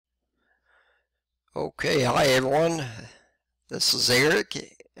Okay, hi everyone. This is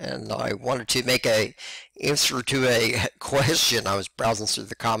Eric, and I wanted to make a answer to a question. I was browsing through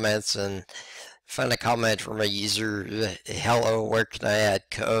the comments and found a comment from a user. Hello, where can I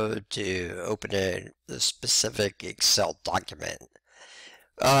add code to open a specific Excel document?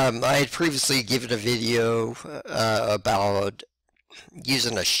 I had previously given a video about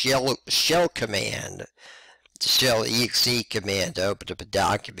using a shell command, shell exe command to open up a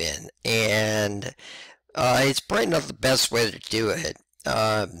document, and it's probably not the best way to do it.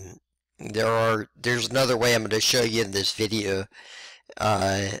 There's another way I'm going to show you in this video,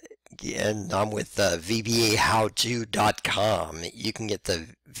 and I'm with VBAHowTo.com. You can get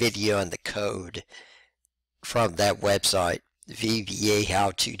the video and the code from that website,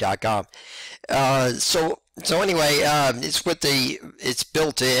 VBAHowTo.com. So anyway, it's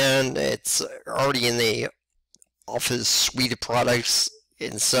built in. It's already in the Office suite of products,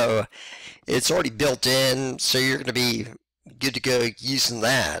 and so it's already built in, so you're going to be good to go using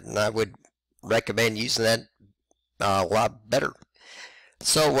that, and I would recommend using that a lot better.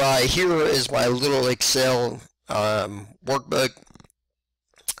 So here is my little Excel workbook,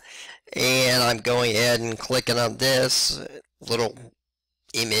 and I'm going ahead and clicking on this little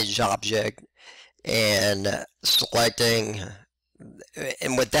image object and selecting,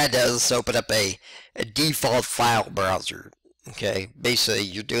 and what that does is open up a default file browser. Okay, basically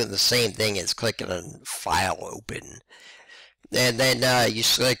you're doing the same thing as clicking on File Open, and then you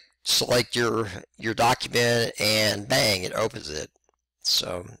select your document, and bang, it opens it.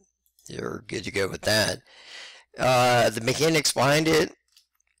 So you're good to go with that. The mechanics behind it: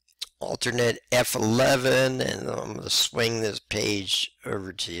 alternate F11, and I'm going to swing this page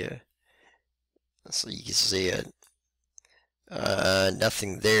over to you so you can see it.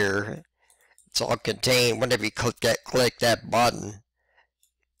 Nothing there. It's all contained whenever you click that button.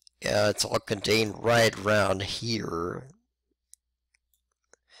 It's all contained right around here.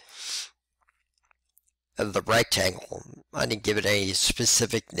 The rectangle. I didn't give it a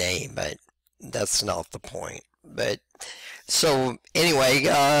specific name, but that's not the point. But so anyway,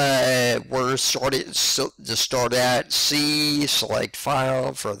 we're started. So to start at C, select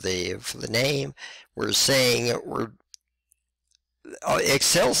file for the name. We're saying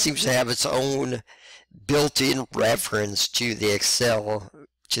Excel seems to have its own built-in reference to the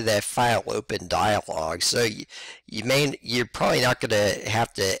to that file open dialog. So you're probably not going to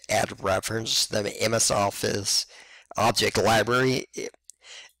have to add a reference to the MS Office object library.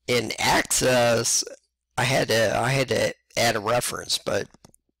 In Access, I had to add a reference,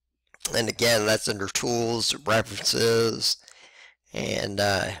 and again, that's under Tools, References, and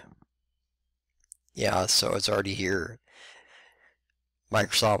yeah, so it's already here.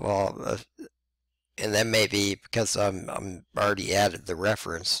 Microsoft, and that may be because I'm already added the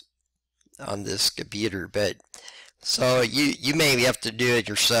reference on this computer. But so you may have to do it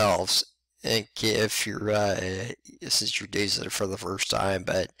yourselves if you're since you're doing it for the first time.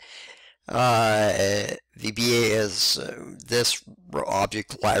 But VBA is this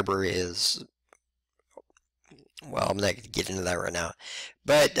object library is, well, I'm not going to get into that right now.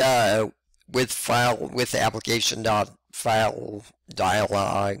 But with application.file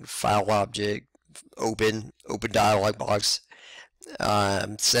dialog, file object, open dialog box.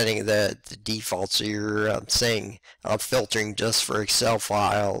 I'm setting the defaults here. I'm saying I'm filtering just for Excel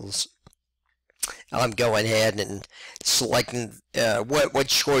files. I'm going ahead and selecting what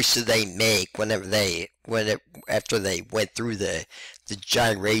choice do they make after they went through the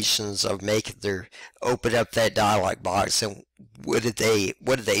gyrations of making their open up that dialog box, and what did they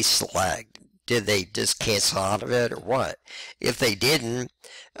select? Did they just cancel out of it or what? If they didn't,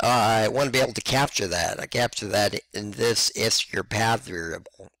 I want to be able to capture that. I capture that in this SQL path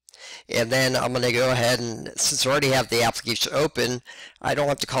variable. And then I'm going to go ahead and, since I already have the application open, I don't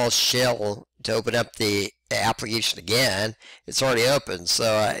have to call shell to open up the application again. It's already open,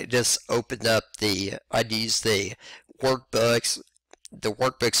 so I just opened up I'd use the workbooks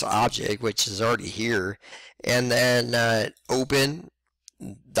object, which is already here, and then open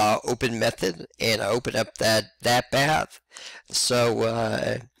the open method, and open up that path.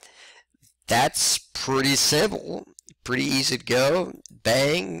 So that's pretty simple, pretty easy to go.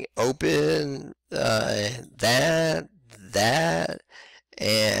 Bang, open that,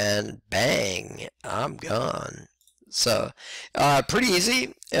 and bang, I'm gone. So pretty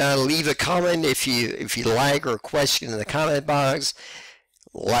easy. Leave a comment if you like, or a question in the comment box.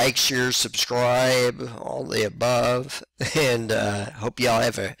 Like, share, subscribe, all the above, and hope y'all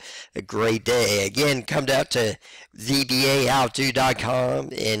have a great day. Again, come down to VBAHowTo.com,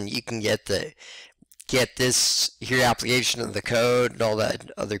 and you can get get this here application of the code and all that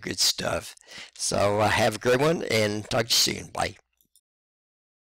other good stuff. So have a great one and talk to you soon. Bye.